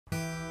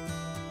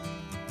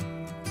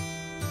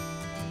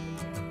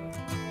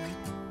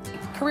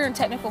career and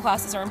technical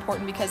classes are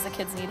important because the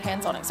kids need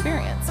hands-on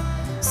experience.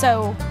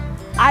 So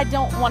I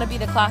don't want to be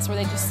the class where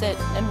they just sit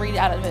and read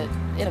out of it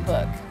in a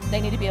book.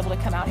 They need to be able to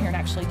come out here and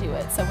actually do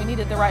it. So we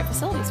needed the right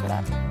facilities for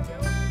that.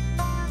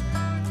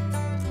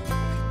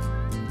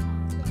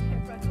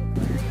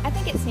 I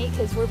think it's neat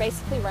because we're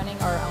basically running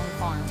our own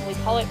farm. We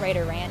call it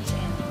Raider Ranch,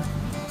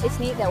 and it's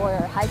neat that we're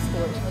high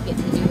schoolers and we get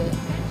to do it.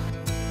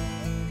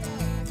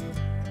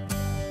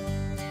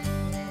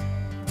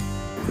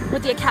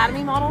 With the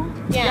academy model,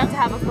 you have to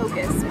have a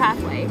focus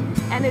pathway,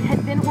 and it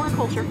had been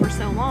horticulture for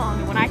so long.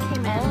 And when I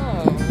came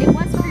in, it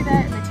was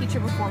pre-vet, and the teacher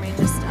before me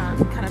just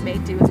kind of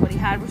made do with what he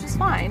had, which is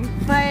fine.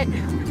 But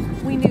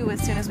we knew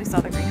as soon as we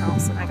saw the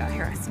greenhouse and I got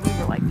here, we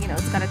were like, you know,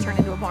 it's got to turn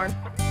into a barn.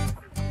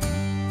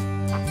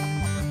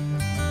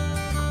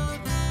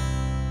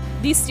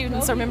 These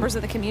students are members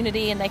of the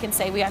community, and they can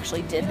say we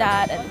actually did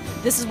that, and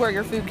this is where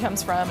your food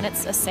comes from, and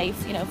it's a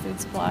safe, you know, food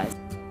supply.